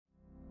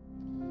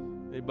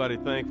Anybody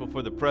thankful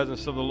for the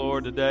presence of the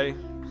Lord today?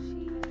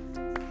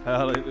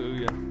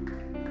 Hallelujah.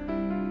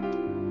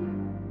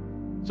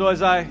 So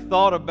as I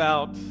thought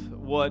about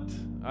what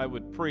I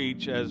would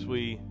preach as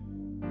we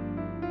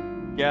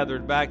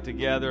gathered back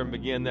together and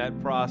began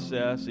that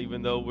process,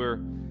 even though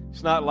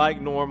it's not like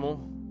normal.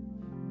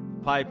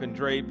 The pipe and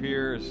drape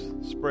here is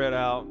spread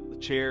out. The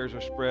chairs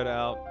are spread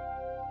out.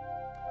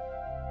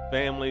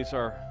 Families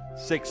are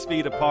 6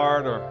 feet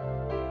apart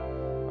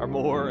or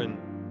more, and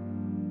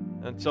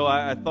so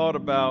I thought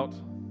about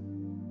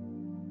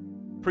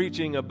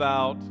preaching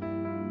about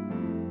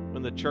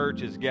when the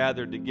church is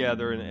gathered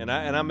together, and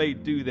I may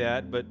do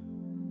that, but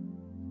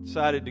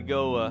decided to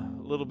go a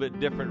little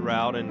bit different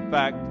route. In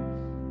fact,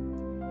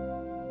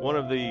 one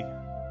of the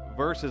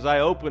verses I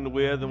opened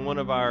with in one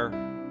of our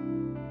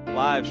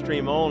live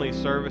stream only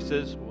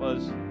services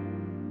was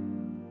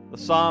the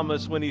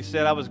psalmist when he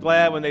said, "I was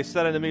glad when they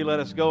said unto me, let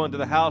us go into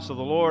the house of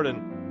the Lord."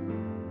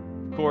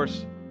 And of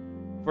course,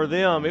 for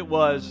them,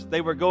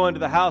 they were going to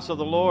the house of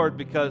the Lord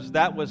because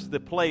that was the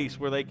place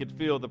where they could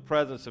feel the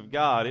presence of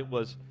God. It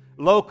was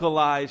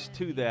localized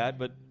to that,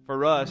 but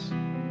for us,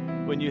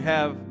 when you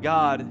have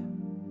God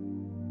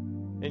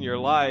in your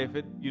life,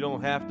 you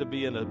don't have to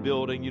be in a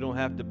building, you don't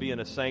have to be in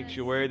a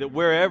sanctuary, that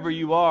wherever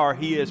you are,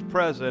 He is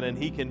present and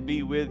He can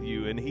be with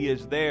you, and He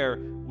is there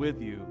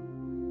with you.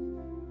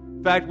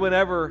 In fact,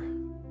 whenever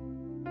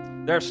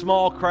there are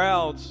small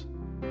crowds,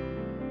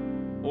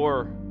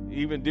 or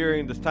even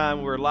during this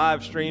time we're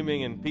live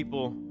streaming and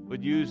people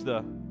would use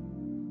the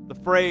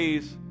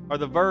phrase or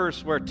the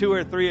verse where 2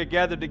 or 3 are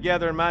gathered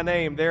together in my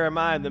name, there am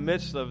I in the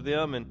midst of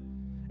them.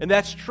 And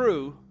that's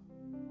true.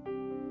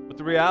 But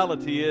the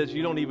reality is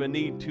you don't even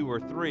need 2 or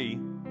 3.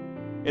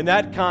 In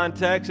that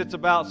context, it's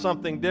about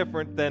something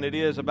different than it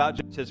is about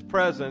just His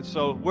presence.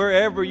 So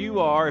wherever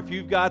you are, if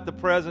you've got the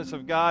presence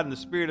of God and the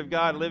Spirit of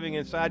God living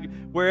inside you,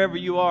 wherever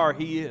you are,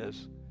 He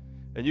is.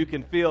 And you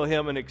can feel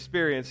Him and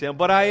experience Him.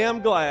 But I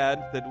am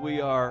glad that we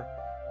are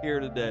here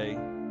today.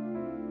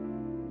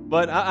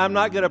 But I'm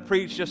not going to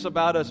preach just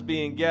about us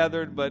being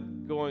gathered,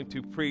 but going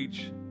to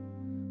preach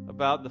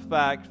about the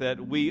fact that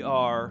we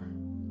are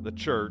the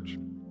church.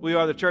 We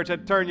are the church.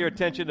 I'd turn your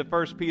attention to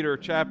 1 Peter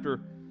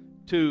chapter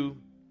 2,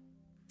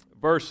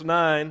 verse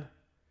 9.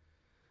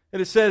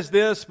 And it says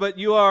this, "But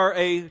you are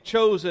a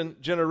chosen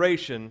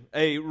generation,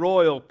 a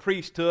royal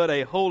priesthood,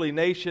 a holy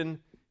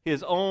nation,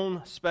 His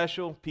own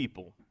special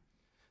people,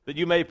 that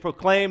you may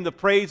proclaim the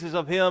praises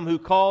of Him who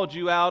called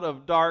you out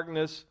of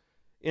darkness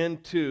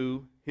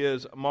into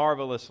His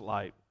marvelous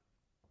light."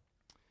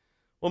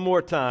 One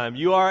more time.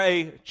 You are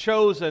a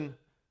chosen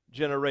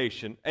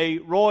generation, a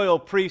royal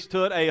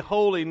priesthood, a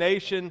holy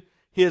nation,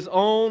 His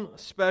own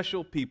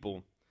special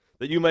people,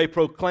 that you may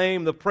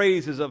proclaim the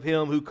praises of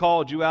Him who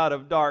called you out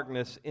of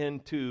darkness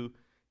into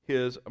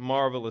His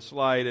marvelous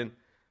light. And I'm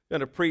going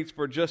to preach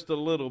for just a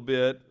little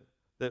bit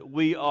that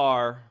we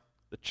are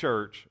the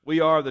church. We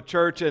are the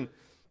church, and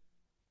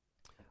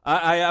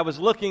I was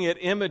looking at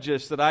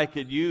images that I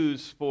could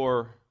use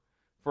for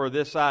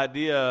this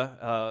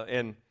idea,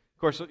 and of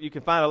course you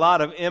can find a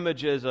lot of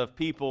images of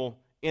people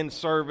in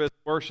service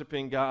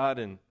worshiping God,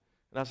 and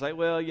I was like,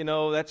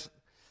 well, that's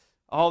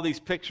all these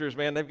pictures,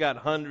 man. They've got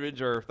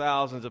hundreds or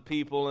thousands of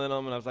people in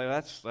them, and I was like,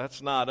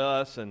 that's not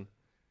us. And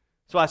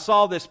so I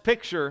saw this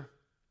picture,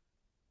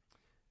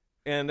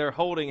 and they're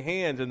holding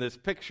hands in this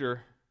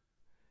picture,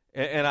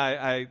 and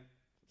I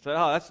said,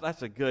 oh,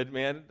 that's a good,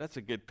 man. That's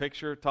a good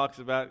picture. It talks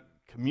about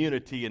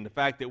community and the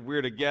fact that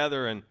we're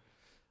together, and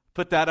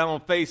put that out on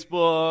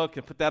Facebook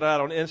and put that out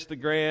on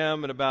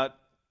Instagram. And about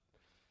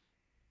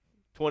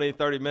 20,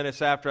 30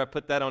 minutes after I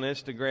put that on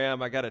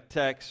Instagram, I got a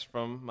text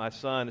from my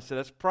son that said,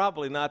 that's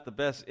probably not the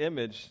best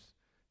image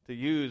to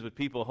use with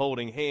people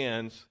holding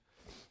hands.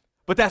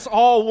 But that's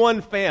all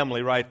one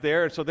family right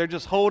there. And so they're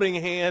just holding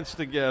hands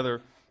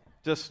together,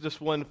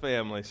 just one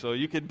family. So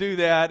you can do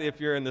that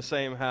if you're in the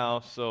same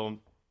house. So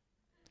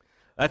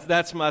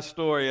that's my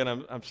story, and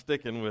I'm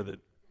sticking with it.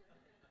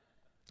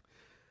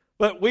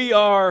 But we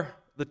are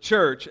the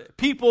church.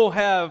 People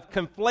have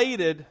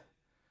conflated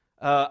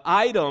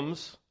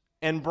items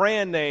and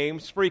brand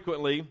names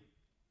frequently.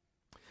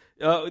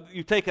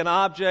 You take an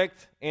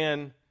object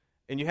and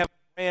you have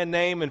a brand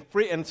name,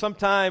 and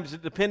sometimes,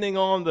 depending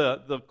on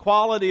the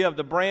quality of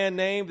the brand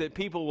name, that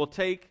people will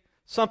take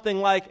something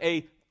like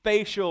a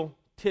facial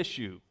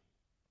tissue.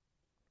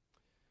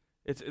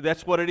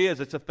 That's what it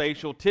is. It's a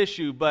facial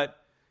tissue. But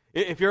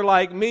if you're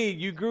like me,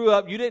 you grew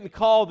up, you didn't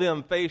call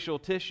them facial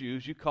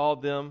tissues, you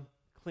called them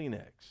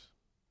Kleenex.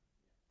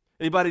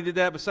 Anybody did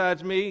that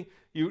besides me?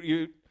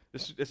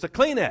 It's a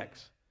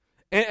Kleenex.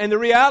 And the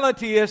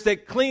reality is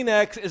that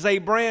Kleenex is a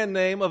brand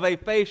name of a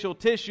facial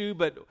tissue,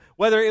 but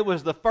whether it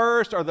was the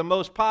first or the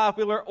most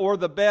popular or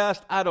the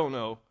best, I don't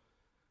know.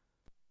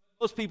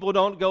 Most people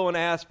don't go and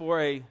ask for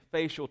a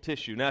facial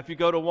tissue. Now, if you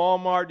go to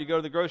Walmart, you go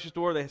to the grocery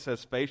store, it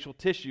says facial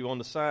tissue on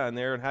the sign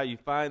there, and how you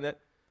find that.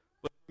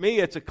 But for me,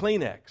 it's a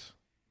Kleenex.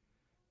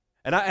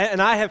 And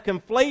I have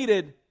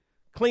conflated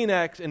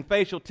Kleenex and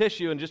facial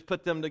tissue and just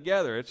put them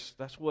together.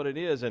 That's what it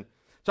is. And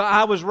So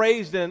I was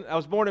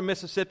born in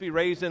Mississippi,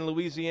 raised in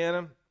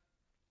Louisiana.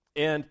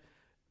 And,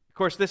 of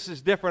course, this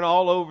is different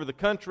all over the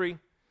country.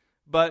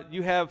 But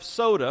you have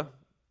soda.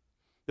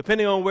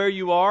 Depending on where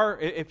you are,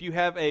 if you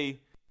have a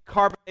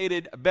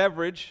carbonated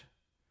beverage,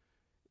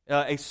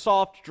 a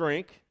soft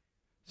drink,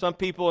 some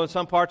people in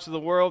some parts of the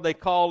world, they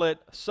call it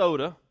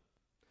soda.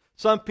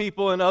 Some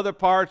people in other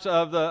parts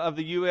of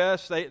the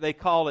U.S., they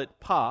call it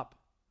pop.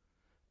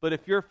 But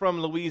if you're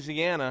from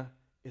Louisiana,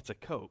 it's a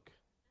Coke.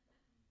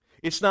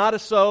 It's not a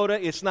soda,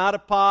 it's not a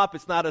pop,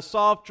 it's not a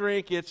soft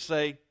drink, it's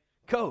a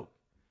Coke.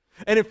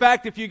 And in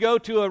fact, if you go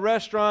to a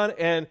restaurant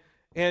and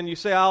you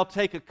say, I'll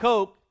take a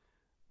Coke,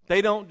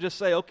 they don't just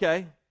say,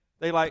 okay.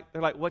 They're like,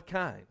 what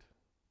kind?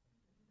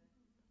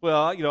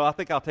 Well, I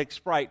think I'll take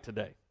Sprite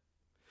today.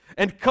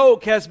 And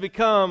Coke has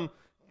become,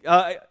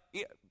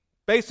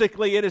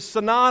 basically, it is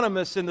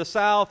synonymous in the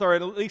South, or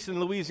at least in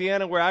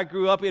Louisiana where I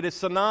grew up, it is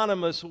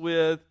synonymous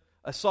with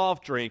a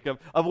soft drink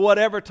of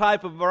whatever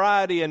type of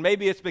variety, and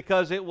maybe it's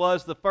because it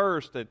was the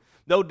first, and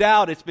no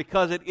doubt it's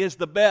because it is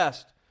the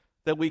best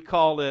that we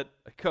call it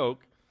a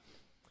Coke.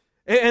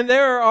 And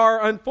there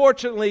are,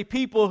 unfortunately,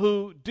 people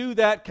who do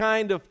that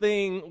kind of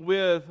thing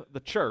with the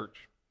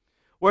church,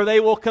 where they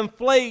will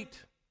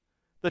conflate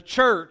the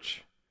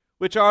church,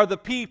 which are the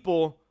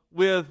people,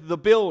 with the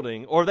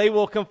building, or they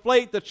will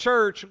conflate the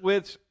church,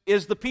 which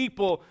is the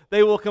people,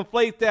 they will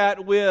conflate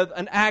that with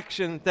an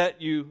action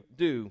that you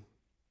do.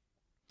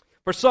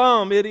 For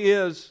some, it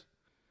is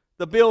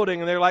the building,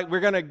 and they're like, we're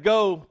going to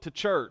go to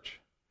church.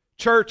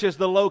 Church is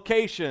the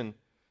location.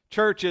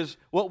 Church is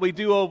what we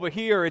do over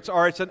here. It's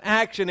an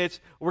action.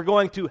 We're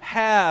going to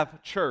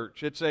have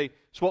church. It's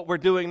what we're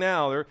doing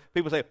now.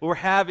 People say, we're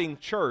having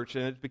church,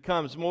 and it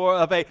becomes more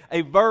of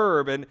a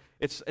verb, and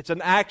it's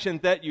an action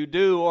that you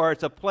do, or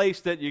it's a place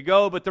that you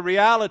go. But the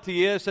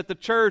reality is that the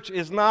church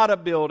is not a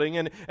building,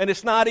 and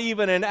it's not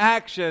even an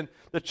action.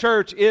 The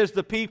church is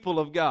the people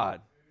of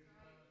God.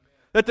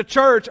 That the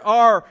church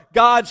are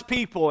God's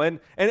people, and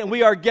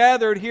we are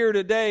gathered here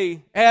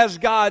today as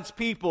God's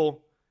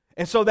people,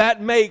 and so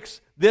that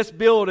makes this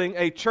building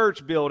a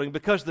church building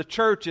because the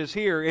church is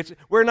here.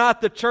 We're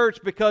not the church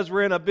because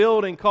we're in a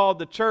building called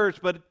the church,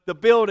 but the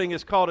building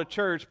is called a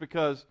church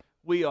because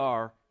we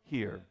are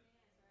here.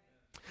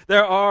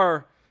 There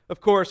are,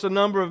 of course, a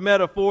number of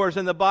metaphors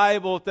in the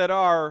Bible that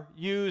are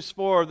used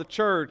for the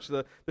church.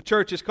 The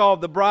church is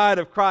called the bride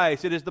of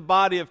Christ. It is the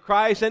body of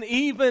Christ, and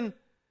even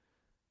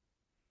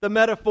the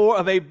metaphor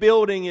of a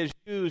building is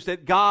used,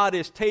 that God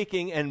is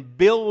taking and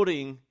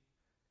building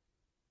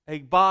a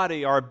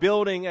body, or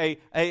building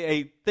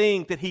a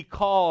thing that He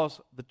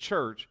calls the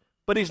church.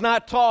 But He's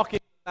not talking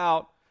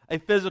about a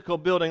physical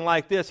building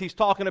like this. He's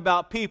talking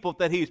about people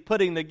that He's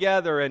putting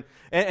together,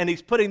 and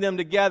He's putting them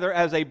together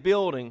as a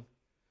building.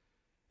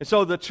 And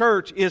so the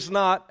church is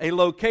not a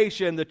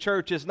location. The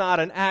church is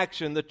not an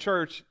action. The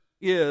church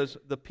is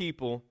the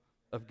people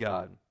of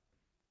God.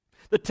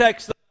 The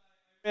text that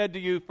I read to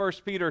you, 1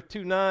 Peter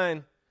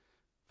 2:9,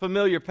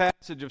 familiar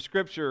passage of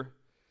Scripture.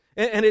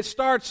 And it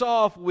starts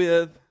off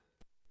with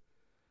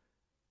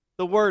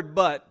the word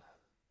but,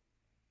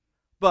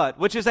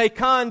 which is a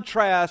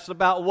contrast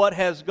about what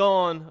has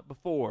gone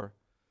before.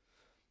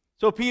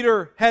 So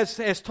Peter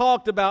has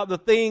talked about the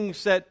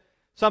things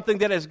something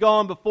that has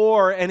gone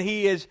before, and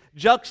he is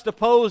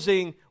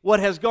juxtaposing what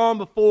has gone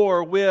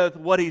before with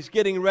what he's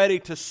getting ready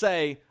to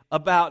say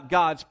about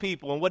God's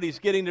people and what he's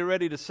getting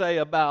ready to say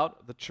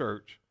about the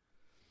church.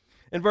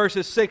 In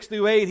verses 6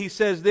 through 8, he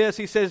says this,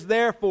 he says,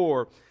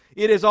 therefore,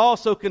 it is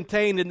also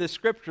contained in the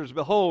Scriptures,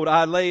 behold,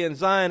 I lay in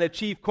Zion a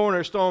chief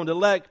cornerstone,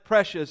 elect,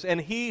 precious,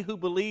 and he who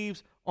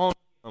believes on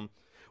him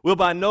will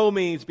by no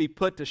means be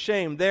put to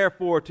shame.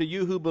 Therefore, to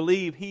you who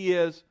believe, he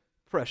is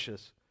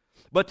precious.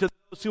 But to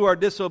those who are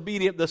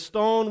disobedient, the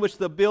stone which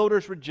the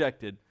builders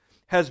rejected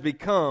has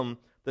become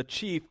the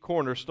chief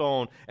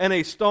cornerstone, and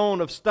a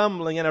stone of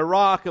stumbling and a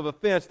rock of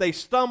offense. They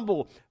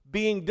stumble,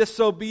 being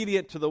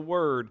disobedient to the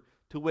word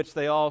to which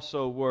they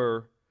also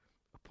were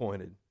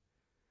appointed.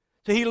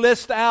 So he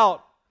lists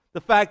out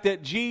the fact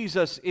that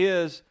Jesus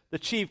is the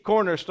chief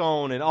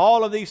cornerstone and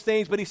all of these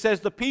things, but he says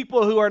the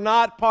people who are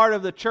not part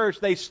of the church,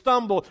 they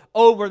stumble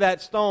over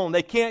that stone.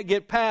 They can't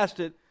get past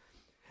it.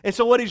 And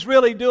so what he's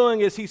really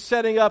doing is he's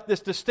setting up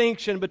this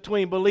distinction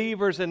between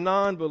believers and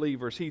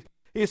non-believers.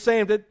 He's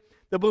saying that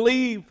to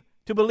believe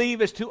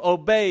is to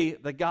obey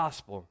the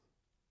gospel.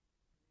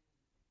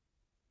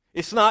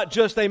 It's not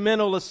just a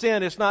mental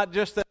assent. It's not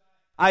just that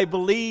I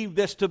believe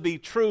this to be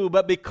true,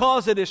 but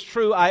because it is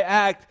true, I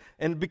act,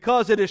 and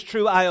because it is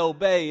true, I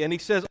obey. And he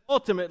says,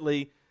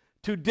 ultimately,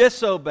 to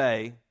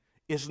disobey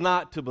is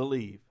not to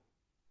believe.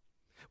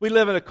 We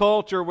live in a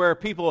culture where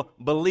people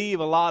believe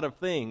a lot of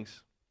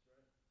things.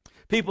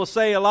 People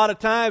say a lot of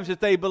times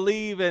that they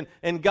believe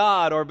in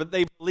God, or but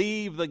they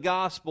believe the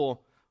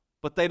gospel,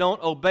 but they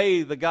don't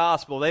obey the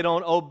gospel. They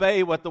don't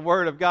obey what the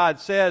Word of God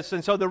says.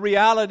 And so the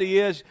reality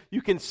is,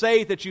 you can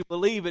say that you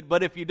believe it,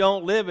 but if you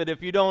don't live it,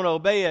 if you don't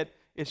obey it,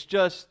 it's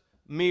just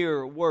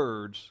mere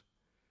words.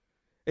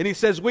 And he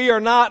says, we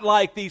are not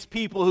like these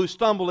people who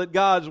stumble at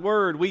God's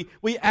Word. We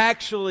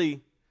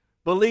actually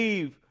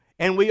believe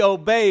and we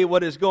obey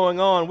what is going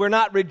on. We're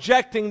not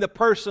rejecting the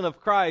person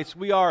of Christ.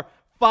 We are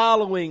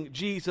following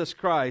Jesus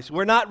Christ.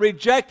 We're not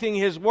rejecting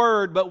His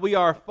Word, but we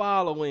are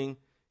following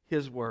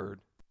His Word.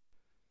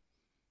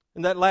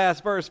 In that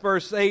last verse,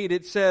 verse 8,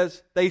 it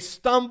says, they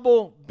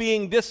stumble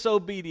being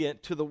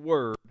disobedient to the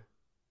Word,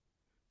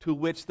 to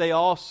which they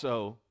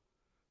also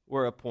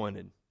were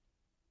appointed.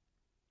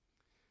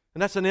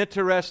 And that's an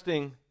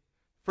interesting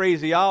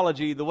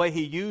phraseology, the way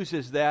he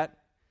uses that.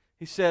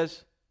 He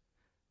says,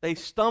 they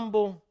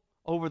stumble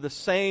over the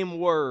same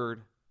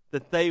Word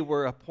that they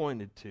were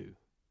appointed to.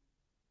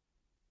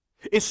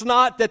 It's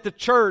not that the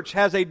church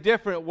has a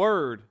different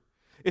Word.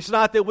 It's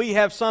not that we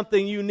have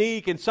something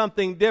unique and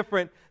something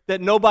different that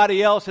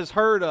nobody else has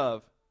heard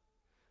of.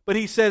 But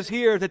he says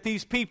here that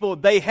these people,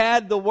 they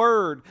had the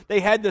Word. They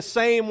had the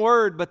same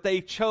Word, but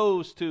they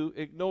chose to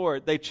ignore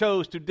it. They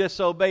chose to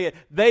disobey it.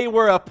 They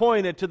were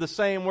appointed to the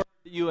same Word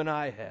that you and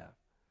I have.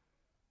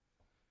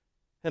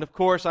 And of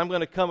course, I'm going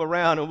to come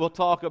around and we'll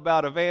talk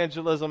about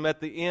evangelism at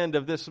the end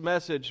of this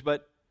message,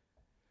 but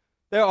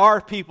there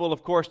are people,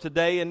 of course,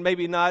 today, and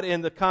maybe not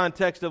in the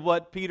context of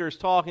what Peter's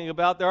talking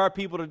about, there are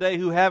people today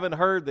who haven't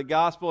heard the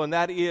gospel, and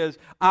that is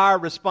our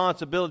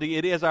responsibility.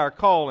 It is our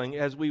calling,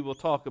 as we will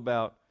talk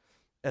about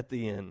at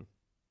the end.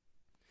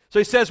 So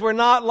he says we're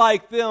not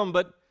like them,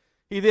 but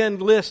he then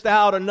lists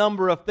out a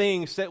number of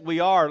things that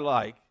we are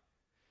like.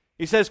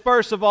 He says,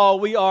 first of all,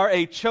 we are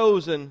a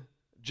chosen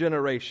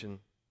generation.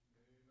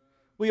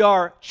 We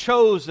are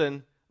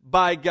chosen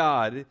by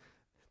God.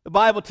 The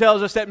Bible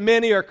tells us that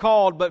many are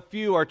called, but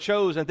few are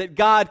chosen. That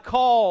God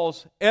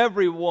calls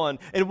everyone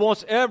and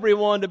wants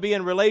everyone to be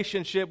in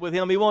relationship with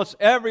Him. He wants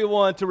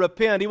everyone to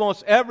repent. He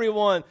wants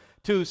everyone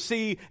to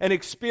see and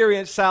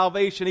experience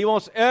salvation. He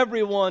wants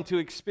everyone to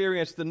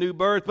experience the new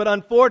birth. But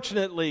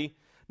unfortunately,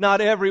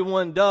 not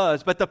everyone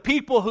does. But the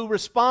people who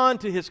respond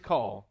to His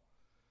call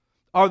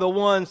are the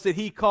ones that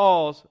He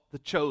calls the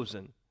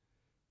chosen.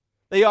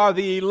 They are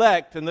the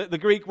elect, and the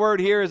Greek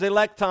word here is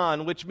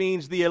electon, which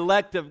means the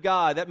elect of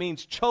God. That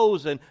means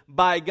chosen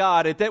by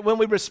God. And that when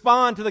we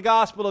respond to the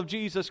gospel of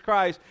Jesus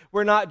Christ,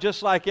 we're not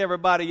just like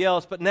everybody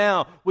else, but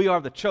now we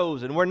are the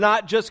chosen. We're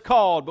not just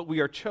called, but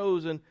we are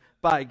chosen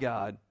by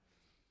God.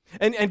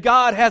 And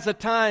God has a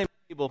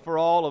timetable for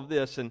all of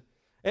this. And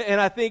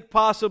I think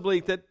possibly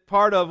that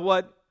part of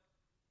what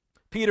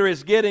Peter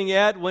is getting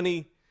at when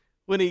he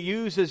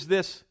uses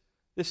this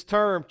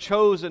term,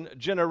 chosen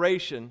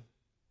generation,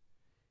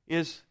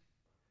 is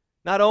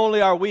not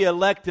only are we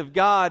elect of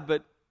God,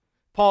 but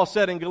Paul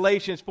said in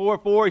Galatians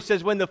 4:4, he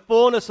says, when the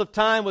fullness of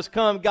time was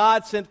come,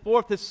 God sent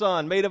forth His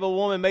Son, made of a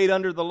woman, made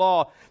under the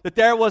law, that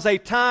there was a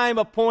time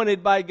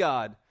appointed by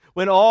God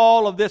when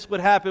all of this would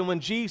happen, when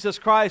Jesus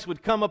Christ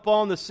would come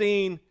upon the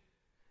scene,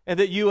 and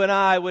that you and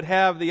I would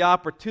have the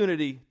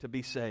opportunity to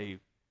be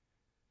saved.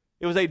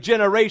 It was a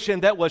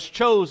generation that was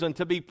chosen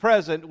to be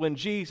present when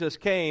Jesus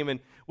came, and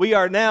we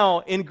are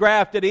now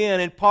engrafted in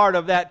and part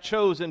of that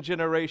chosen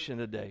generation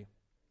today.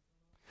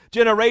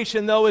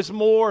 Generation, though, is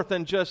more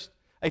than just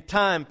a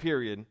time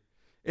period.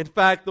 In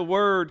fact, the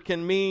word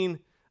can mean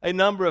a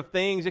number of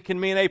things. It can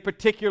mean a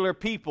particular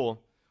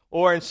people,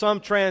 or in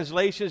some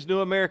translations, New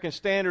American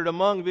Standard,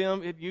 among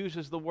them, it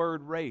uses the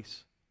word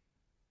race.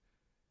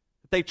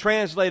 They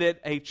translate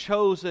it a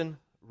chosen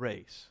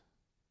race.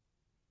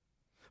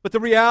 But the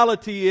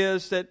reality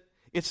is that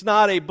it's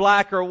not a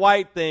black or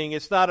white thing.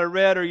 It's not a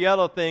red or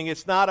yellow thing.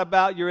 It's not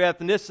about your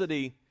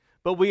ethnicity.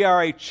 But we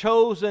are a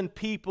chosen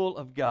people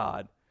of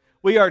God.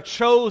 We are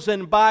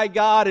chosen by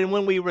God, and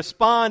when we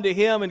respond to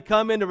Him and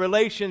come into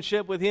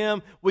relationship with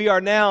Him, we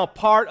are now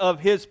part of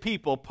His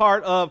people,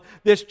 part of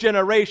this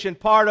generation,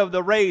 part of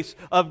the race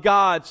of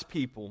God's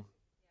people.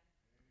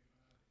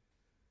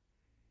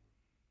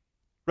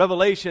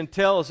 Revelation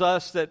tells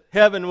us that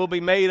heaven will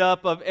be made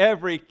up of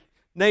every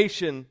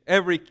nation,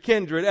 every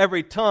kindred,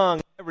 every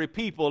tongue, every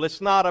people.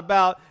 It's not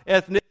about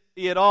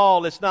ethnicity at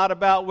all. It's not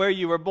about where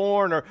you were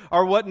born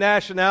or what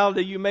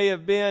nationality you may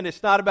have been.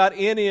 It's not about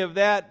any of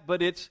that,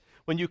 but it's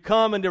when you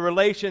come into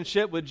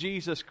relationship with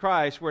Jesus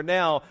Christ, we're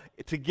now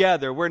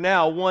together. We're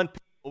now one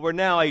people. We're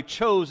now a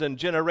chosen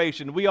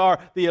generation. We are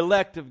the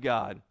elect of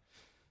God.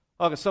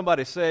 Oh, can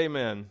somebody say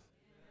amen?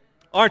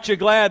 Aren't you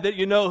glad that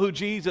you know who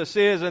Jesus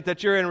is and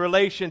that you're in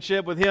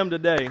relationship with Him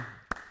today?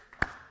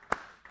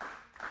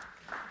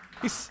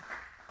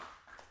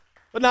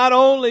 But not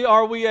only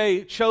are we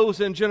a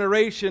chosen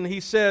generation, he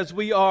says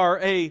we are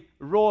a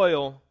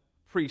royal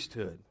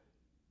priesthood.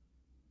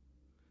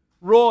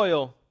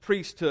 Royal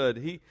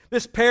priesthood.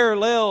 This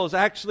parallels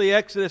actually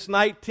Exodus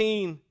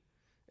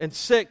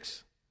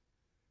 19:6,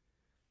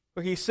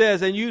 where he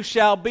says, and you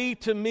shall be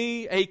to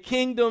me a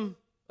kingdom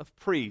of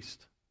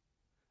priests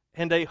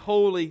and a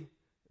holy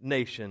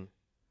nation.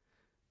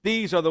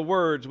 These are the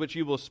words which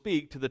you will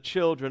speak to the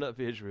children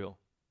of Israel.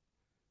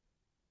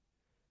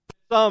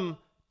 Some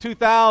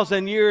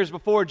 2,000 years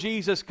before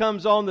Jesus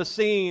comes on the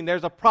scene,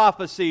 there's a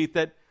prophecy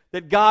that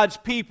God's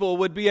people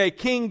would be a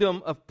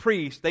kingdom of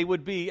priests. They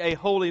would be a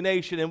holy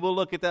nation, and we'll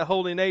look at that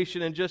holy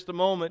nation in just a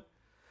moment.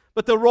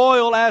 But the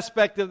royal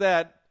aspect of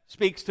that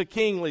speaks to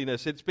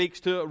kingliness. It speaks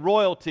to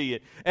royalty.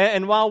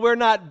 And while we're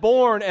not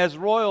born as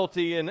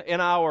royalty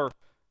in our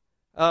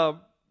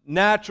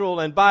natural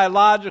and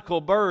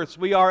biological births,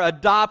 we are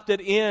adopted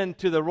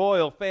into the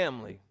royal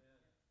family.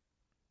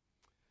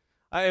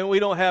 And we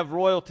don't have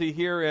royalty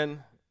here in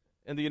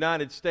the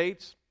United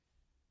States.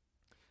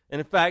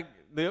 And in fact,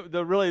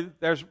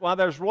 while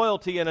there's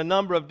royalty in a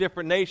number of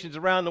different nations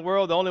around the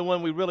world, the only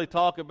one we really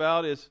talk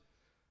about is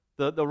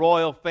the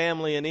royal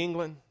family in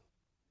England.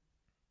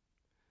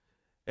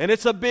 And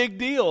it's a big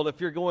deal if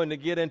you're going to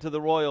get into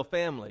the royal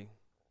family.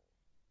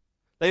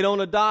 They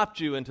don't adopt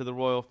you into the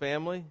royal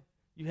family.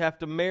 You have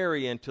to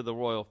marry into the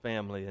royal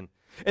family. And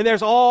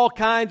there's all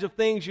kinds of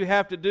things you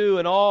have to do,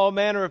 and all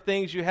manner of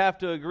things you have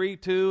to agree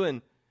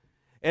to,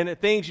 and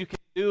things you can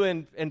do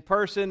in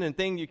person, and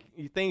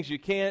things you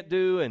can't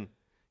do. And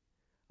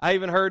I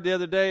even heard the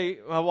other day,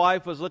 my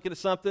wife was looking at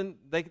something,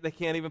 they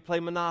can't even play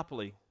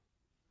Monopoly.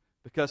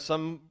 Because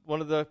one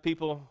of the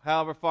people,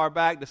 however far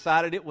back,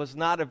 decided it was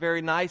not a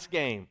very nice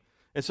game.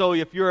 And so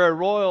if you're a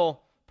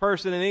royal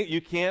person,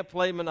 you can't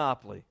play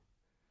Monopoly.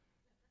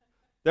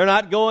 They're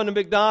not going to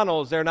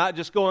McDonald's. They're not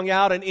just going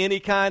out in any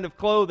kind of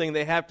clothing.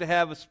 They have to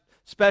have a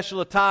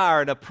special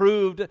attire and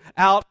approved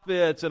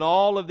outfits and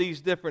all of these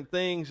different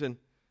things. And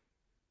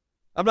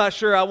I'm not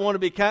sure I want to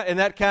be in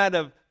that kind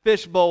of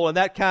fishbowl and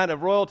that kind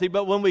of royalty.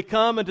 But when we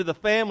come into the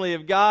family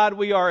of God,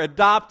 we are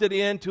adopted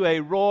into a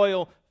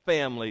royal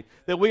family,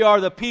 that we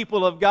are the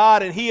people of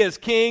God, and He is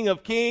King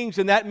of kings,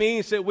 and that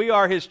means that we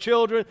are His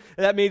children,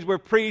 and that means we're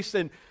priests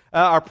and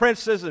our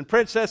princes and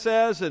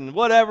princesses and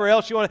whatever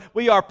else you want.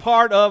 We are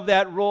part of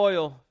that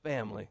royal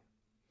family.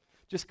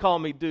 Just call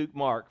me Duke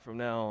Mark from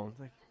now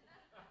on.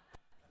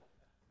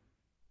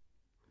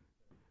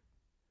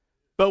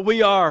 But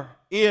we are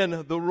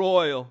in the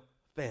royal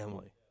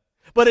family.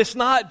 But it's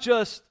not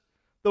just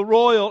the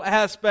royal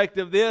aspect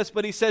of this,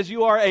 but he says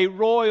you are a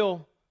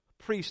royal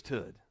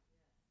priesthood.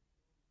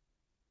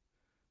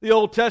 The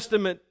Old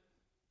Testament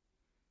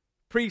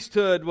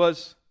priesthood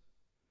was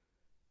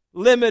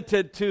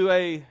limited to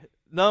a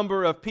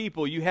number of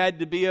people. You had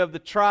to be of the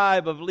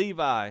tribe of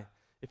Levi.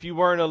 If you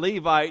weren't a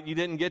Levite, you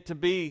didn't get to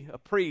be a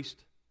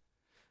priest.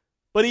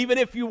 But even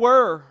if you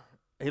were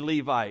a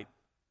Levite,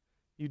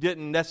 you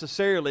didn't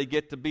necessarily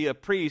get to be a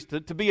priest.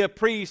 To be a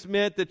priest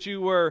meant that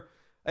you were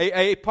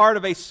a part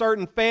of a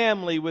certain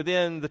family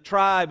within the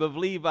tribe of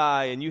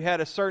Levi, and you had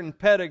a certain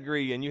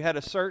pedigree, and you had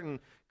a certain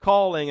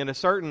calling, and a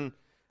certain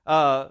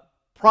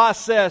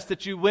process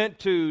that you went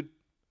through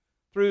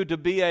to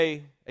be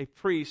a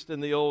priest in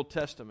the Old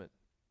Testament.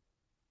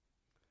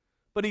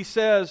 But he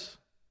says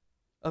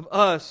of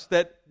us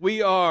that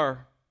we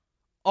are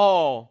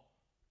all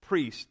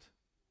priests.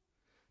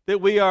 That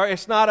we are,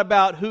 it's not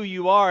about who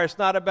you are. It's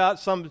not about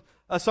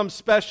some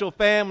special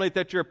family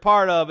that you're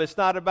part of. It's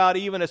not about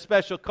even a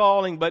special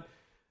calling, but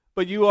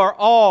you are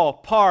all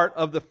part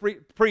of the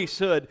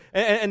priesthood.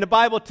 And the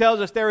Bible tells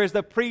us there is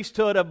the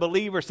priesthood of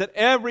believers, that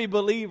every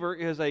believer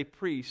is a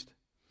priest.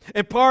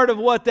 And part of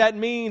what that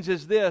means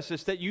is this,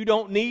 is that you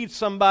don't need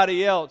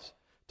somebody else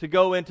to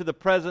go into the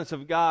presence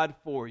of God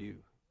for you.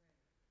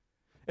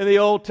 In the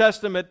Old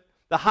Testament,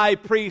 the high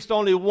priest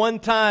only one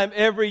time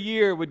every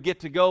year would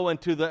get to go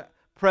into the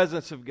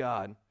presence of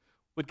God,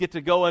 would get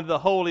to go into the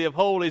Holy of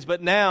Holies.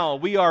 But now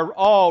we are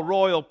all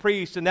royal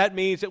priests, and that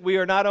means that we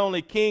are not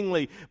only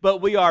kingly,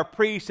 but we are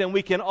priests, and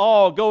we can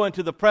all go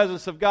into the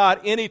presence of God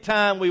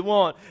anytime we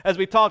want. As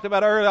we talked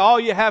about earlier, all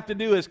you have to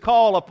do is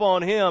call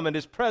upon Him, and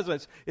His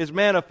presence is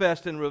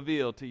manifest and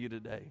revealed to you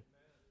today.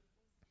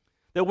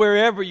 That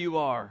wherever you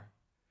are,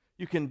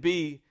 you can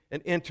be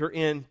and enter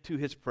into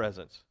His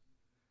presence.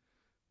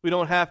 You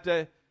don't have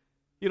to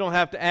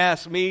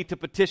ask me to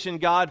petition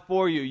God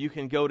for you. You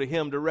can go to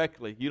Him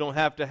directly. You don't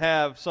have to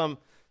have some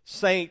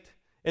saint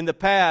in the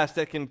past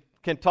that can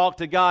talk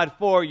to God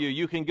for you.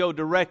 You can go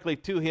directly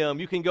to Him.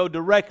 You can go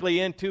directly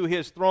into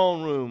His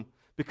throne room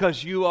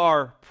because you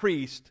are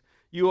priest.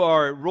 You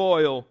are a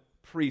royal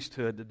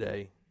priesthood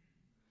today.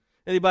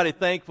 Anybody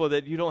thankful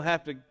that you don't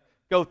have to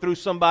go through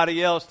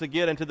somebody else to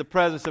get into the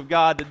presence of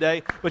God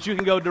today, but you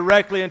can go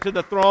directly into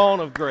the throne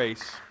of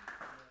grace?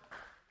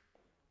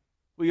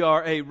 We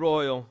are a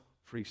royal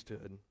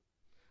priesthood.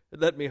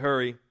 Let me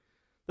hurry.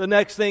 The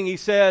next thing he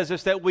says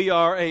is that we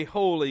are a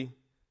holy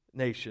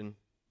nation.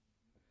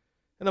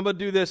 And I'm going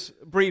to do this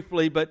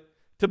briefly, but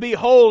to be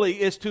holy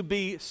is to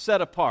be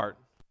set apart.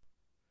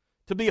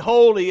 To be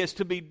holy is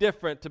to be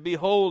different. To be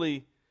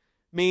holy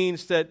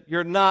means that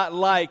you're not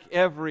like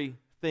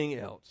everything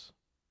else.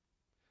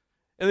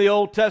 In the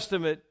Old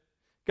Testament,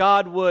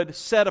 God would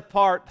set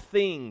apart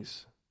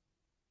things.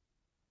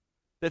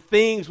 That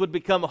things would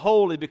become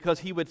holy because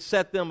He would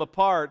set them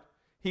apart.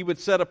 He would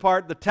set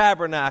apart the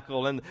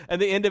tabernacle and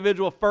the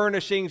individual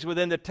furnishings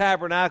within the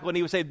tabernacle, and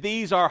He would say,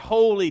 these are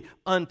holy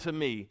unto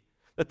me.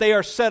 That they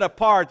are set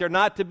apart. They're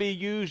not to be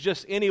used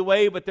just any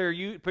way, but they're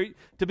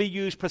to be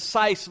used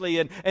precisely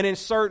and in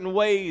certain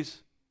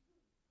ways.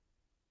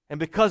 And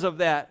because of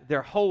that,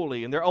 they're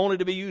holy, and they're only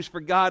to be used for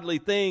godly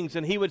things.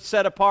 And He would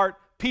set apart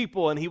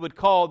people, and He would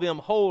call them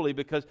holy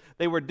because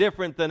they were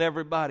different than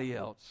everybody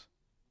else.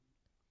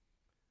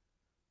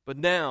 But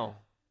now,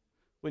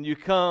 when you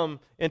come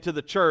into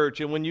the church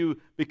and when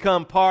you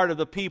become part of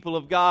the people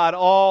of God,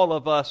 all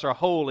of us are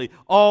holy.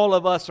 All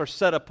of us are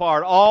set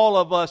apart. All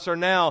of us are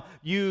now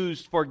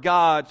used for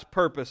God's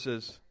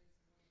purposes.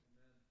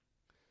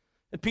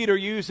 And Peter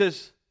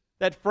uses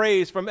that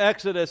phrase from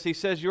Exodus. He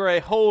says, you're a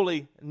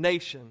holy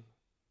nation.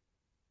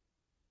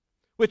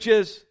 Which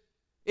is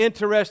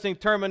interesting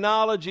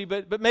terminology,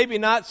 but maybe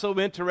not so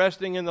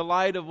interesting in the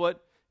light of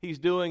what he's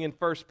doing in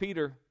 1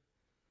 Peter.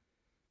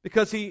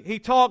 Because he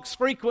talks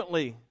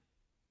frequently.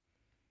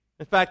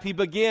 In fact, he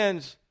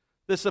begins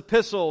this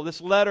epistle, this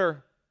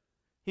letter,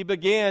 he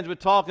begins with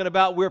talking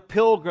about we're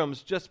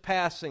pilgrims just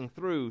passing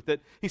through.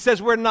 That he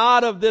says we're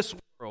not of this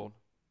world.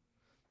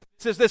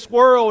 He says this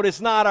world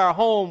is not our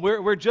home.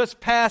 We're just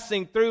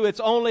passing through. It's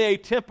only a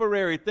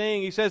temporary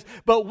thing. He says,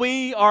 but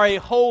we are a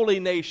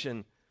holy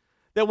nation.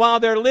 That while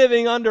they're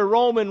living under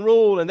Roman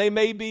rule, and they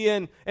may be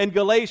in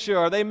Galatia,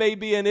 or they may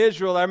be in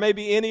Israel, or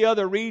maybe any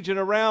other region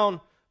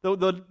around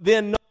the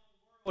then known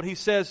world, he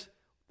says,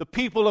 the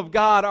people of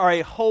God are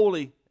a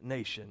holy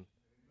nation.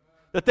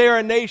 That they are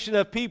a nation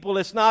of people.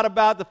 It's not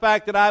about the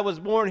fact that I was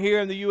born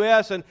here in the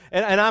U.S. and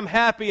I'm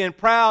happy and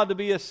proud to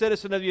be a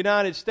citizen of the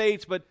United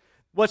States, but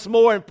what's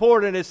more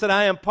important is that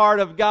I am part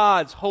of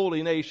God's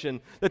holy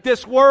nation. That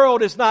this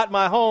world is not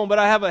my home, but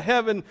I have a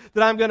heaven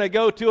that I'm going to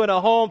go to and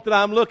a home that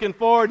I'm looking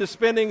forward to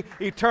spending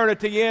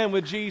eternity in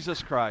with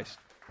Jesus Christ.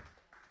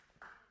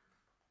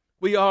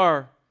 We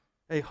are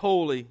a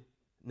holy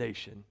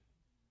nation.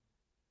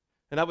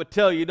 And I would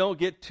tell you, don't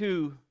get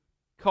too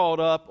caught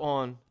up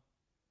on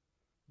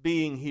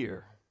being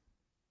here.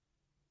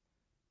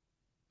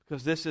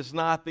 Because this is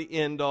not the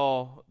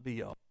end-all,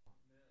 be-all.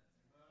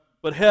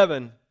 But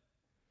heaven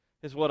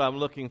is what I'm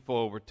looking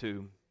forward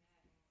to.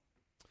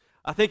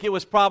 I think it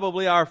was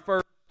probably our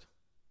first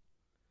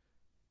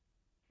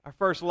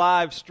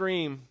live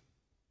stream.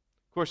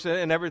 Of course,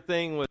 and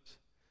everything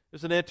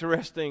was an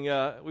interesting,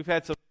 we've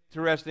had some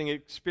interesting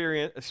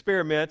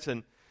experiments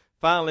and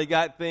finally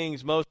got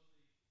things most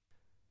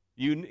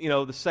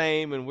the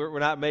same, and we're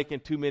not making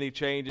too many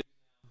changes.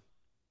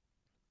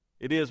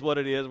 It is what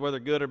it is, whether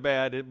good or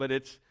bad. But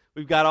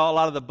we've got a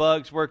lot of the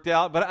bugs worked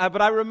out. But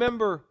I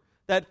remember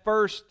that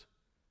first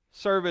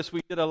service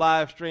we did a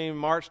live stream,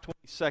 March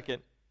 22nd.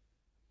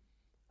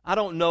 I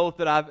don't know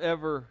that I've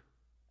ever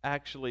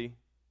actually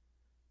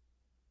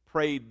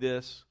prayed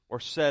this or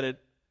said it.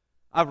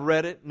 I've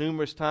read it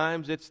numerous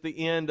times. It's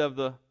the end of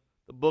the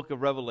book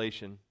of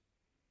Revelation.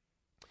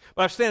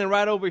 But I'm standing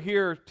right over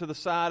here to the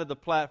side of the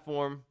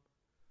platform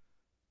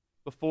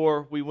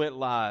before we went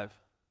live.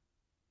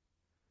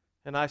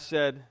 And I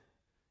said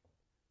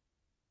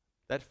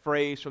that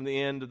phrase from the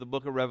end of the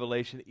book of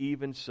Revelation,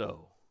 even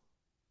so,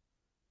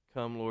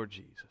 come Lord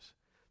Jesus.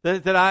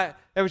 There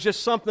was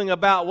just something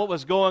about what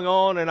was going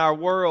on in our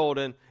world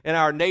and in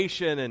our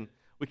nation, and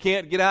we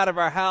can't get out of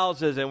our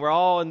houses, and we're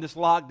all in this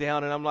lockdown,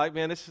 and I'm like,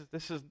 man, this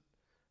is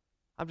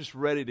I'm just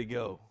ready to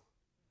go.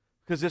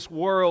 Because this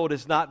world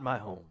is not my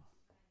home.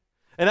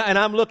 And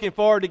I'm looking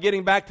forward to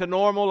getting back to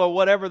normal or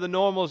whatever the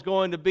normal is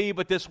going to be,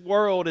 but this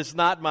world is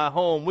not my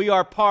home. We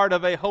are part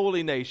of a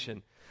holy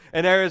nation.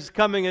 And there is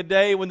coming a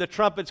day when the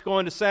trumpet's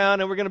going to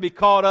sound and we're going to be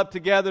called up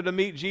together to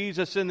meet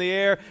Jesus in the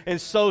air, and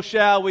so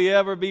shall we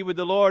ever be with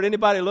the Lord.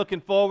 Anybody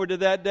looking forward to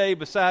that day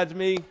besides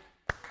me?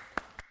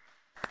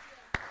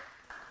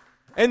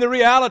 And the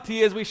reality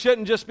is we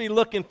shouldn't just be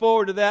looking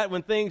forward to that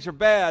when things are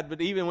bad,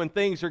 but even when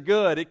things are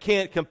good, it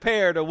can't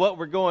compare to what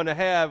we're going to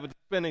have with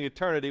spending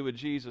eternity with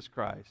Jesus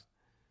Christ.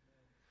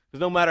 Because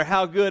no matter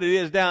how good it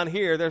is down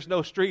here, there's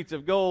no streets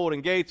of gold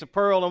and gates of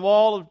pearl and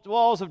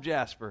walls of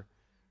jasper.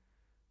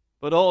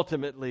 But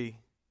ultimately,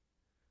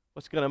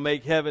 what's going to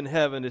make heaven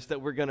heaven is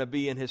that we're going to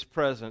be in His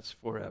presence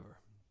forever.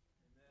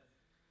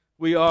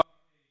 We are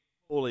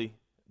a holy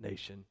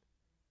nation.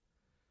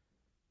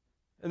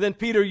 And then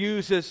Peter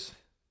uses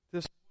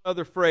this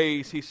other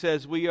phrase. He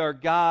says, we are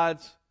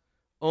God's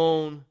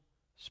own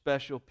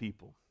special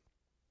people.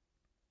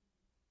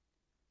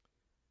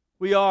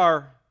 We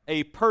are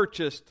a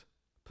purchased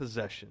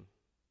possession.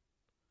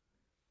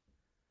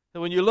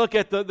 And when you look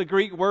at the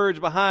Greek words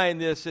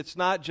behind this, it's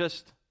not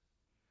just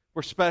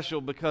we're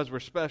special because we're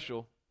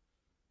special.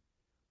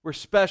 We're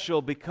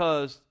special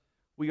because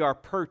we are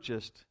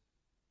purchased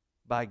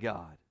by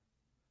God.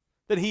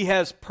 That He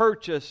has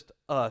purchased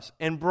us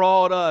and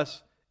brought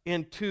us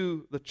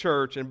into the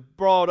church and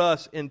brought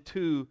us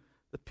into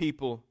the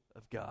people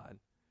of God.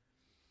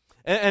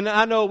 And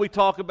I know we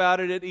talk about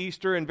it at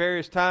Easter and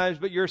various times,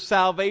 but your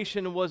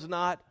salvation was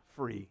not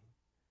free.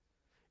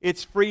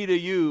 It's free to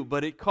you,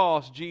 but it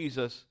cost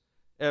Jesus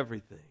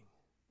everything.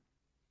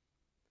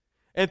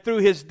 And through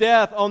His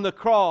death on the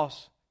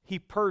cross, He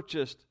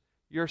purchased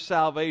your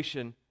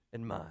salvation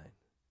and mine.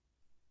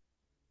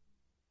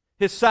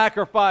 His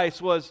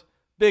sacrifice was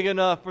big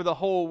enough for the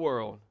whole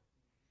world.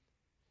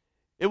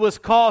 It was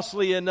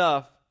costly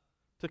enough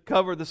to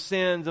cover the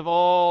sins of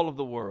all of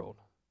the world.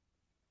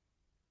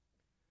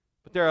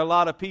 But there are a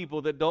lot of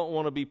people that don't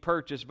want to be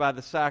purchased by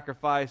the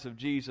sacrifice of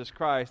Jesus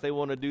Christ. They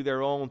want to do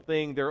their own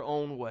thing, their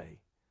own way.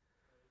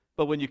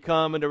 But when you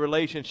come into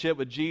relationship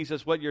with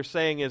Jesus, what you're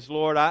saying is,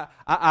 Lord,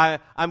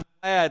 I'm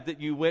glad that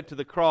you went to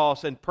the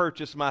cross and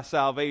purchased my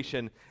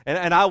salvation.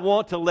 And I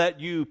want to let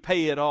you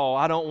pay it all.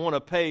 I don't want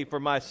to pay for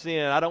my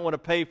sin. I don't want to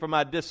pay for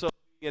my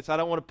disobedience. I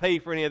don't want to pay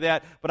for any of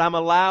that. But I'm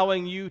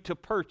allowing you to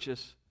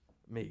purchase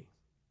me.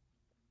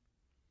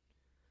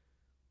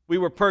 We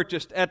were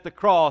purchased at the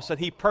cross, and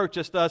He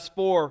purchased us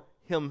for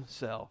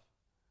Himself.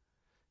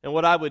 And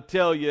what I would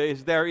tell you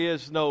is there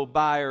is no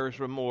buyer's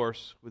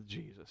remorse with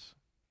Jesus.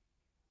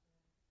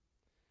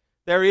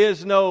 There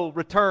is no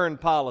return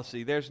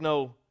policy. There's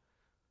no,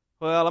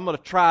 well, I'm going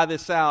to try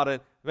this out, and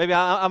maybe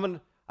I'm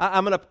going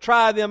to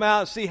try them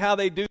out and see how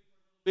they do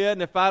it,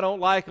 and if I don't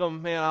like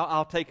them, man,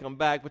 I'll take them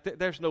back. But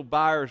there's no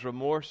buyer's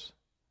remorse.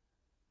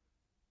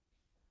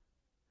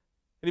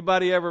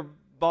 Anybody ever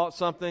bought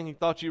something, you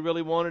thought you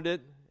really wanted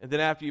it, and then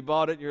after you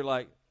bought it, you're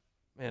like,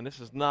 man, this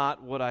is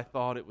not what I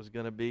thought it was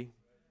going to be?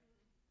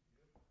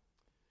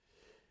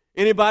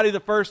 Anybody, the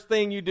first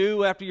thing you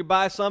do after you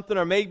buy something,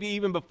 or maybe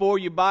even before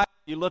you buy it,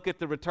 you look at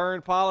the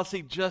return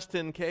policy just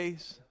in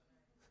case?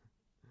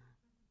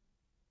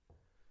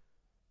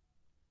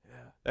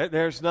 Yeah.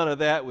 There's none of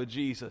that with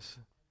Jesus.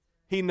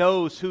 He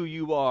knows who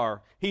you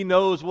are. He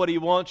knows what He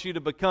wants you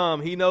to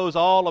become. He knows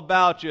all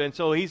about you. And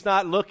so He's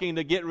not looking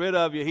to get rid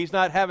of you. He's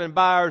not having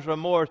buyer's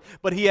remorse.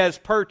 But He has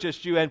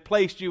purchased you and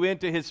placed you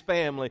into His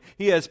family.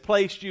 He has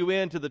placed you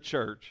into the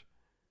church.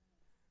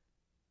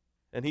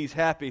 And He's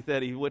happy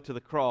that He went to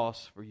the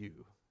cross for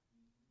you.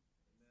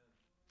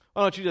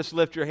 Why don't you just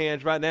lift your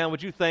hands right now?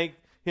 Would you thank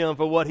Him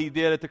for what He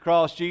did at the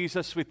cross?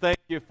 Jesus, we thank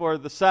you for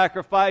the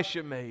sacrifice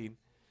you made,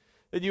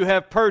 that you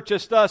have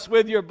purchased us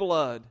with your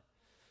blood,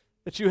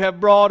 that you have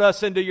brought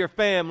us into your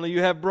family,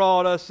 you have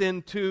brought us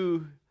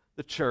into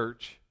the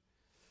church.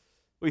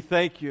 We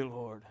thank you,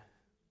 Lord.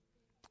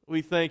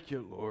 We thank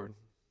you, Lord.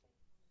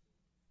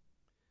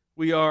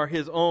 We are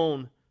His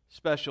own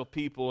special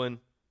people. And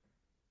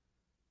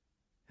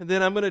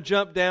then I'm going to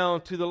jump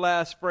down to the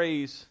last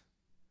phrase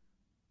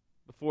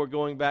before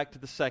going back to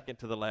the second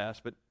to the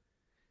last. But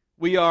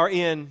we are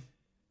in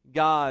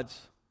God's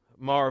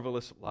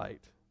marvelous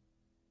light.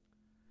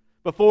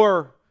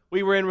 Before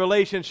we were in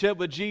relationship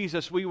with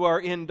Jesus, we were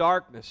in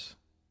darkness.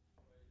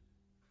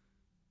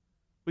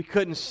 We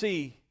couldn't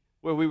see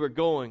where we were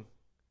going.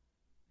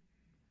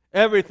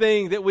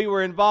 Everything that we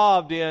were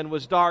involved in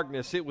was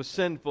darkness. It was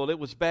sinful. It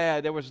was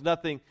bad. There was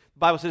nothing. The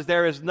Bible says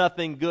there is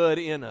nothing good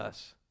in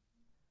us.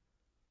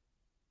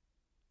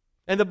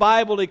 And the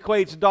Bible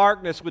equates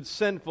darkness with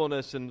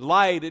sinfulness and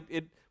light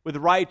with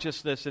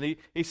righteousness. And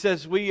he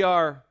says we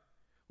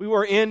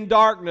were in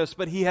darkness,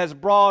 but He has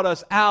brought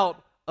us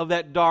out of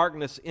that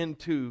darkness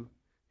into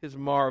His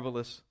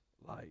marvelous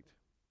light.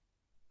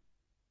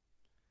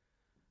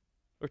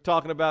 We're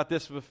talking about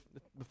this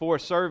before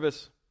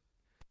service.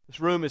 This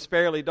room is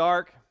fairly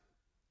dark,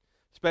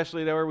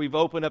 especially where we've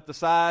opened up the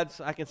sides.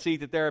 I can see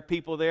that there are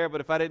people there, but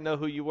if I didn't know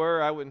who you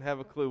were, I wouldn't have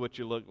a clue what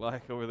you looked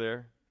like over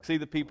there. See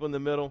the people in the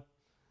middle?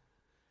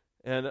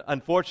 And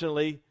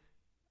unfortunately,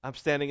 I'm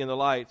standing in the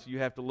light, so you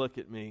have to look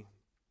at me.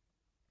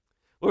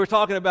 We were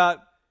talking about,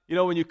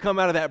 when you come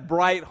out of that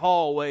bright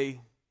hallway,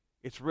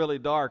 it's really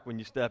dark when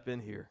you step in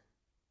here.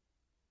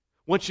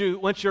 Once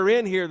you're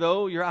in here,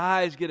 though, your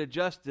eyes get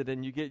adjusted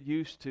and you get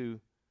used to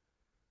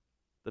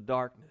the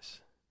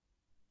darkness.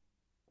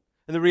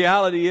 And the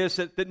reality is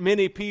that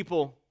many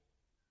people,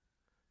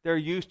 they're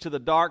used to the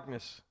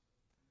darkness.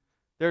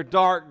 Their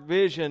dark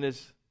vision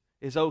is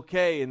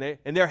okay, and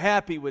they're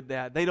happy with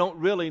that. They don't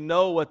really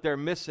know what they're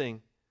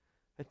missing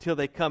until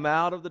they come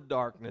out of the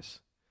darkness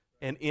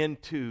and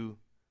into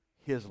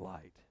His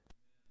light.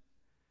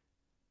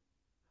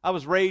 I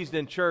was raised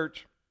in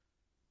church,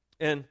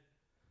 and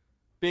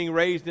being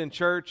raised in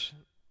church,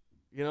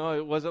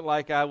 it wasn't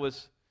like I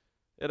was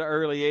at an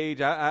early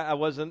age. I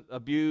wasn't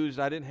abused.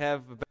 I didn't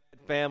have a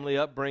bad family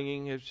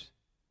upbringing.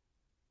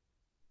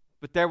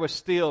 But there was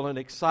still an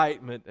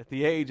excitement at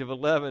the age of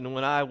 11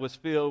 when I was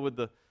filled with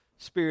the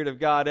Spirit of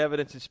God,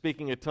 evidence of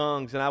speaking of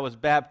tongues, and I was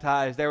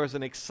baptized. There was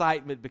an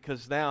excitement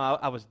because now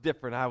I was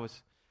different. I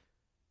was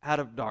out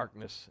of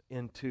darkness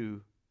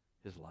into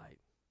His light.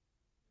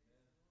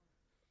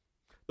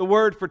 The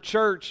word for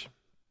church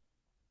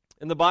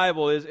in the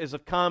Bible is a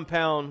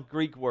compound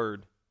Greek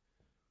word.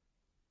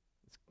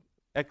 It's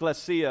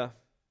ekklesia,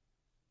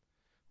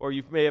 or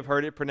you may have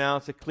heard it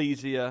pronounced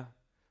ecclesia,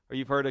 or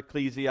you've heard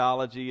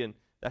ecclesiology, and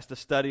that's the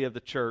study of the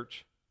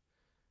church.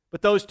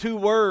 But those two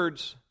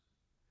words,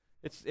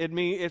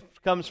 it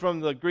comes from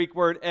the Greek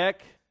word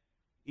ek,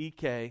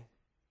 E-K,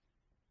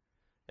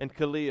 and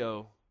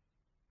kaleo.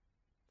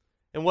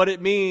 And what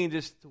it means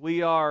is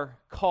we are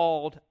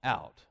called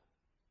out.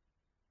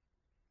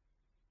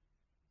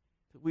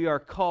 We are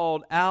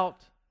called out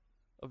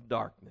of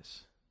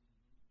darkness.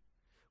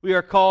 We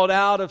are called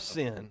out of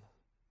sin.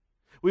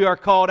 We are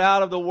called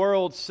out of the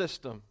world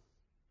system.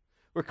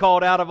 We're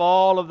called out of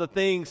all of the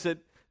things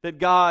that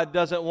God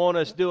doesn't want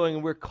us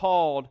doing. We're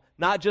called,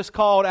 not just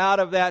called out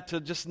of that to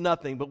just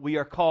nothing, but we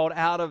are called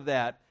out of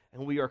that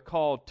and we are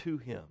called to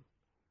Him.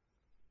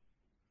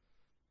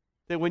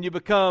 that when you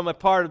become a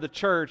part of the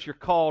church, you're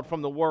called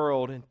from the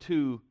world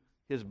into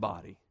His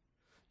body.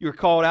 You're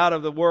called out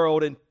of the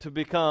world and to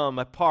become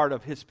a part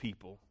of His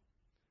people.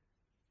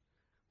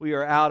 We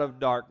are out of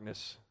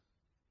darkness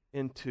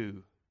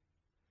into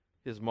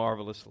His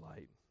marvelous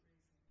light.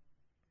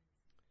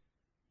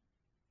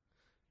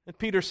 And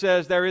Peter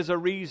says there is a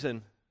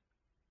reason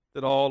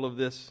that all of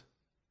this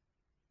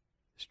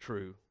is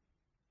true.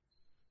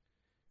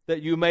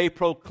 That you may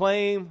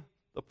proclaim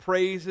the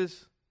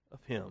praises of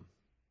Him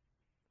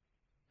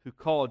who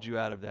called you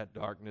out of that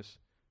darkness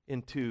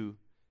into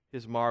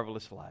His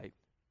marvelous light.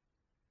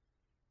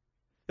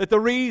 That the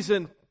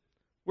reason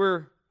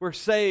we're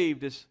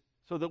saved is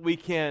so that we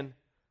can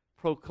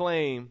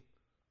proclaim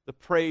the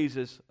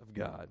praises of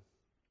God.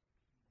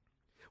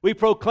 We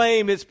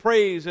proclaim His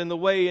praise in the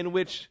way in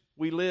which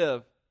we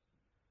live.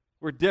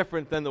 We're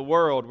different than the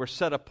world. We're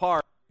set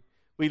apart.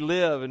 We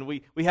live and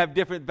we have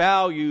different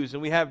values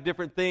and we have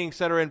different things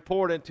that are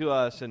important to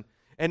us. And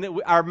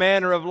our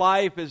manner of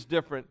life is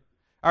different.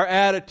 Our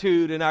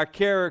attitude and our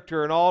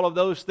character and all of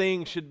those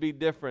things should be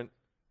different.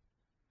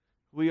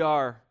 We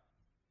are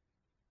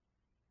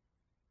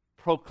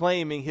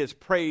proclaiming His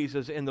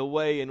praises in the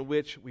way in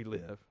which we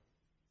live.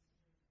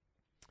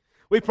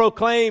 We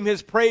proclaim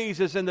His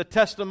praises in the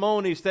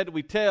testimonies that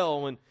we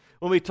tell when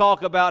we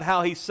talk about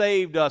how He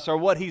saved us or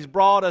what He's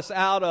brought us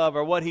out of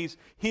or what He's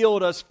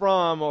healed us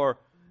from or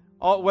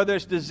whether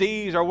it's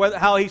disease or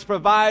how He's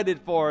provided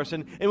for us.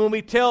 And when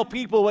we tell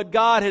people what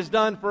God has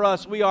done for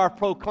us, we are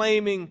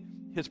proclaiming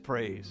His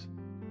praise.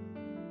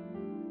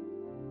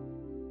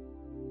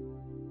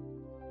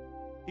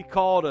 He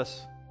called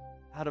us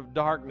out of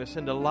darkness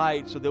into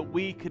light so that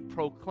we could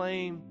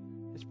proclaim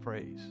His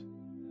praise.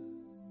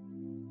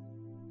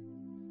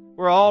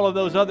 We're all of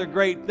those other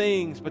great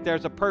things, but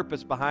there's a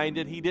purpose behind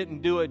it. He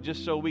didn't do it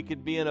just so we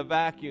could be in a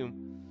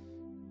vacuum.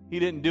 He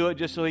didn't do it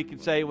just so He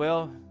could say,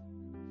 well,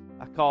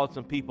 I called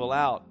some people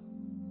out.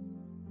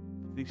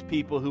 These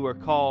people who are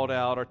called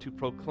out are to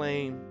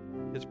proclaim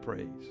His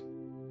praise.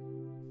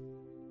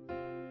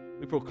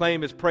 We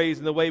proclaim His praise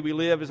in the way we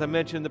live, as I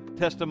mentioned, the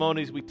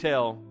testimonies we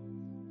tell.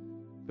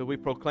 But we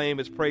proclaim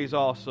His praise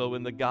also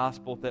in the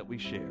gospel that we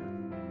share.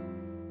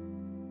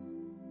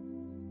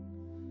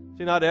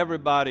 See, not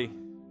everybody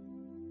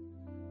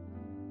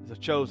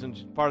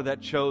is part of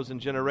that chosen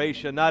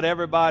generation. Not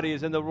everybody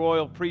is in the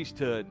royal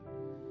priesthood.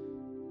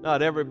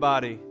 Not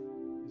everybody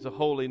is a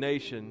holy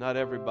nation. Not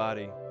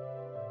everybody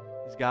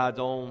is God's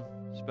own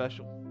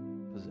special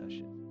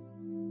possession.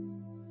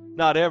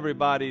 Not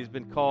everybody has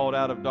been called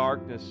out of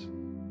darkness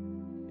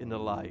in the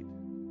light.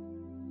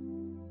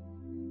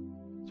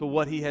 So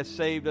what He has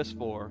saved us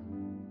for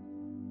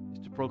is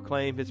to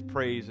proclaim His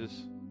praises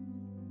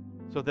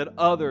so that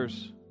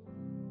others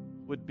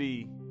would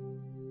be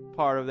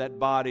part of that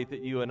body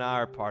that you and I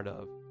are part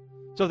of.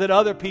 So that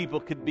other people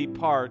could be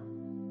part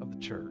of the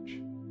church.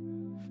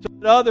 So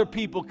that other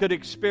people could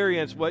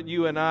experience what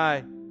you and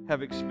I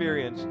have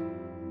experienced.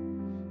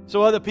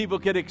 So other people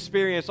could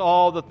experience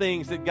all the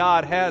things that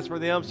God has for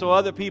them. So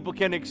other people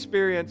can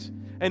experience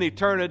an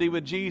eternity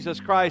with Jesus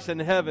Christ in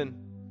heaven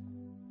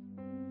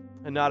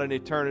and not an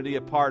eternity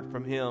apart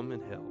from Him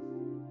in hell.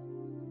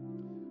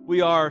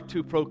 We are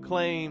to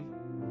proclaim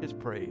His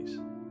praise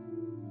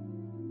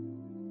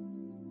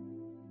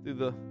through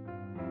the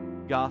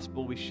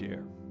gospel we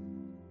share.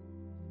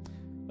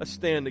 Let's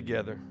stand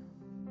together.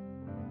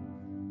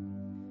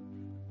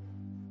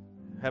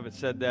 I haven't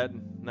said that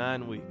in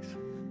 9 weeks.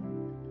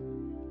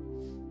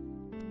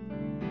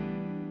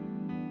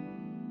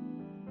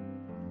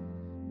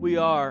 We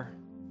are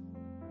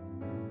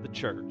the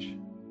church.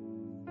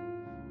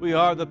 We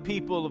are the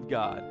people of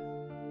God.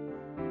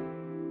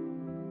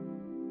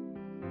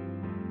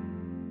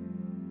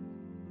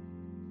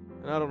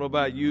 And I don't know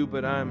about you,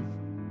 but I'm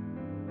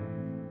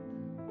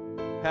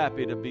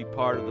happy to be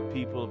part of the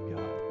people of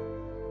God.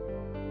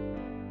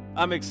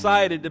 I'm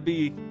excited to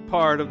be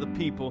part of the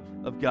people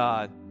of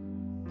God,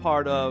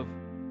 part of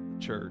the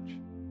church.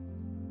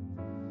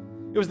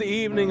 It was the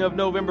evening of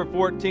November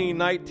 14,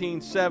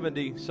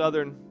 1970,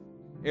 Southern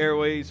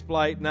Airways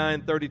Flight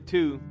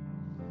 932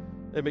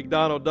 at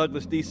McDonnell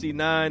Douglas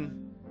DC-9,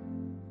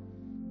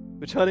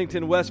 which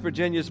Huntington, West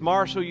Virginia's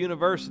Marshall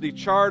University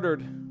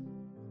chartered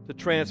to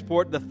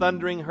transport the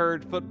Thundering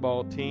Herd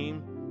football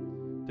team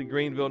to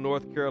Greenville,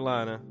 North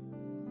Carolina,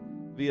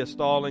 via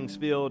Stallings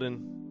Field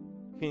in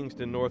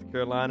Kingston, North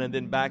Carolina, and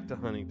then back to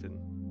Huntington.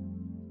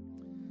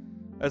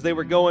 As they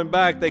were going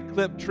back, they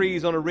clipped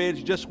trees on a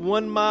ridge just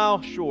 1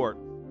 mile short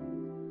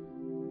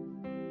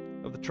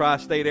of the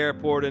Tri-State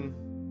Airport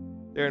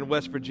there in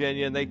West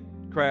Virginia, and they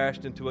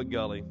crashed into a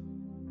gully.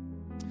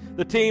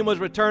 The team was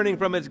returning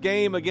from its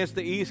game against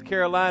the East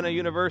Carolina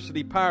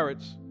University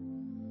Pirates.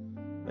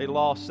 They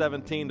lost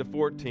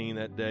 17-14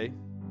 that day.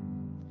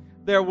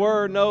 There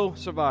were no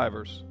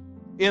survivors.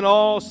 In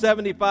all,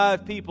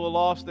 75 people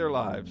lost their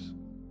lives.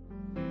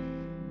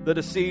 The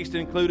deceased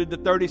included the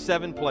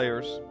 37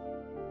 players,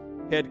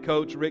 head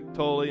coach Rick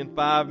Tolley, and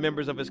 5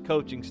 members of his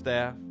coaching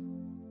staff.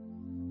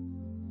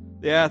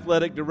 The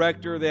athletic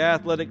director, the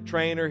athletic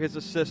trainer, his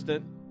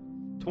assistant,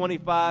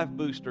 25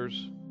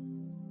 boosters,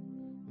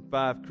 and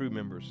 5 crew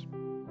members.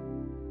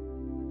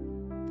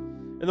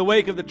 In the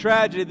wake of the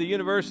tragedy, the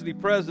university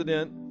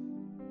president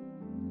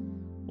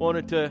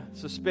wanted to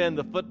suspend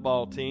the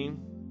football team,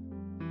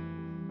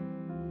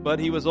 but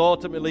he was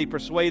ultimately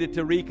persuaded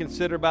to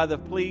reconsider by the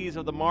pleas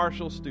of the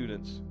Marshall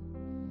students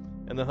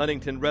and the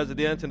Huntington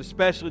residents, and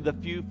especially the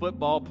few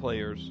football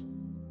players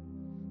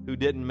who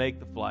didn't make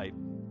the flight.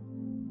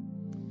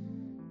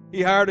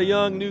 He hired a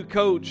young new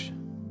coach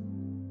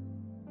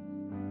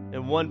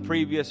and one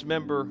previous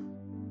member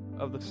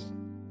of the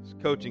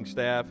coaching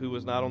staff who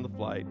was not on the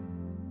flight.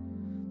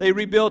 They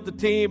rebuilt the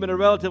team in a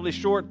relatively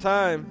short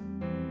time.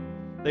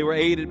 They were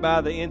aided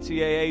by the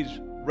NCAA's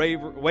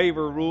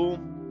waiver rule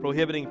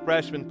prohibiting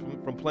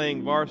freshmen from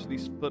playing varsity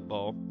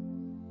football.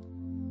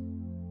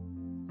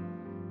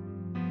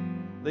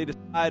 They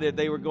decided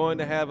they were going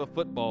to have a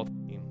football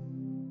team.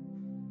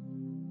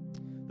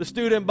 The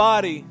student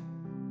body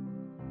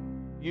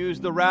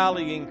used the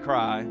rallying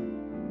cry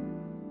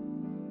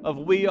of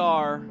 "We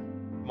Are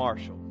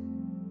Marshall."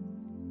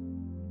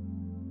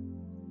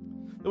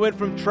 They went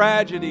from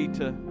tragedy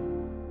to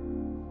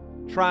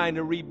trying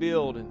to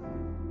rebuild.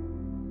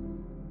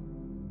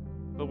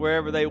 But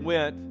wherever they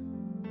went,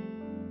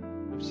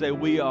 they would say,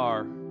 "We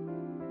are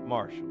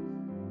Marshall."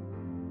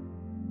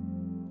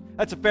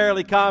 That's a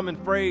fairly common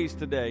phrase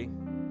today.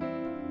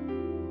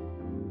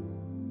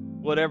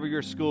 Whatever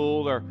your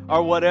school or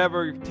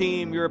whatever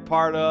team you're a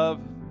part of,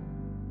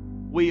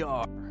 we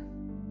are.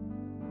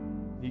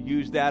 You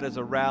use that as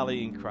a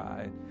rallying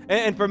cry.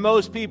 And for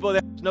most people,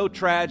 there's no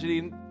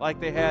tragedy like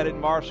they had at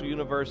Marshall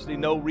University,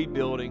 no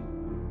rebuilding,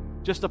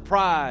 just a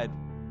pride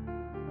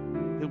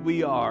that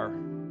we are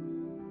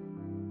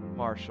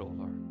Marshall.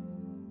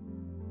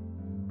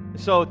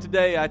 So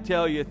today I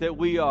tell you that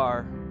we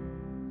are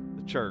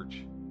the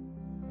church.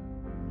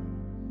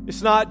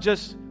 It's not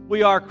just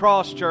we are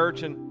Cross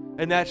Church,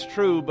 and that's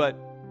true, but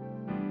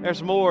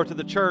there's more to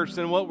the church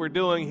than what we're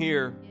doing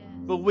here.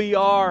 But we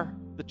are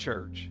the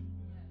church.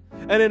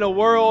 And in a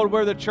world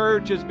where the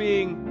church is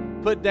being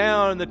put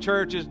down and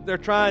they're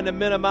trying to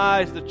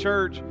minimize the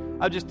church,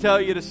 I'll just tell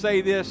you to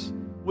say this: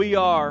 we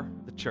are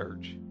the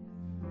church.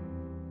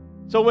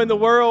 So when the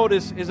world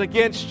is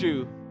against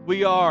you,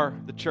 we are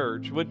the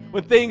church.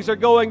 When things are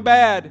going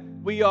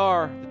bad, we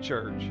are the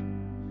church.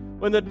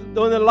 When the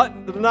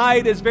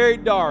night is very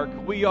dark,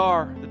 we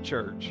are the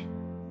church.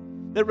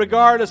 That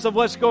regardless of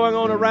what's going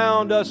on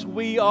around us,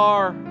 we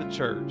are the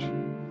church.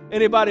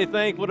 Anybody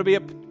thankful to be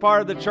a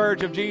part of the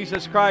church of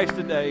Jesus Christ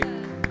today?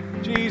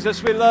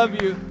 Jesus, we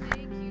love you.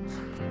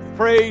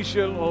 Praise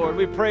you, Lord.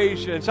 We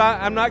praise you. And so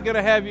I'm not going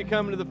to have you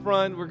come to the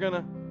front. We're going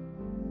to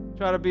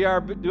try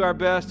to do our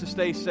best to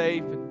stay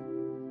safe.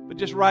 But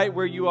just right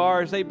where you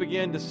are, as they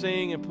begin to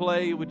sing and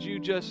play, would you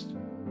just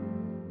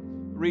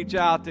reach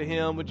out to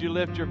Him? Would you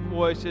lift your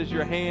voices,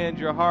 your hands,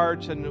 your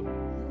hearts,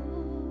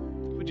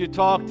 and would you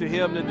talk to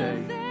Him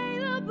today?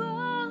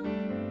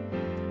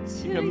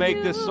 You can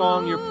make this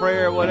song your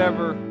prayer,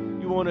 whatever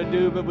you want to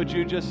do, but would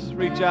you just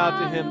reach out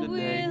to Him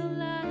today?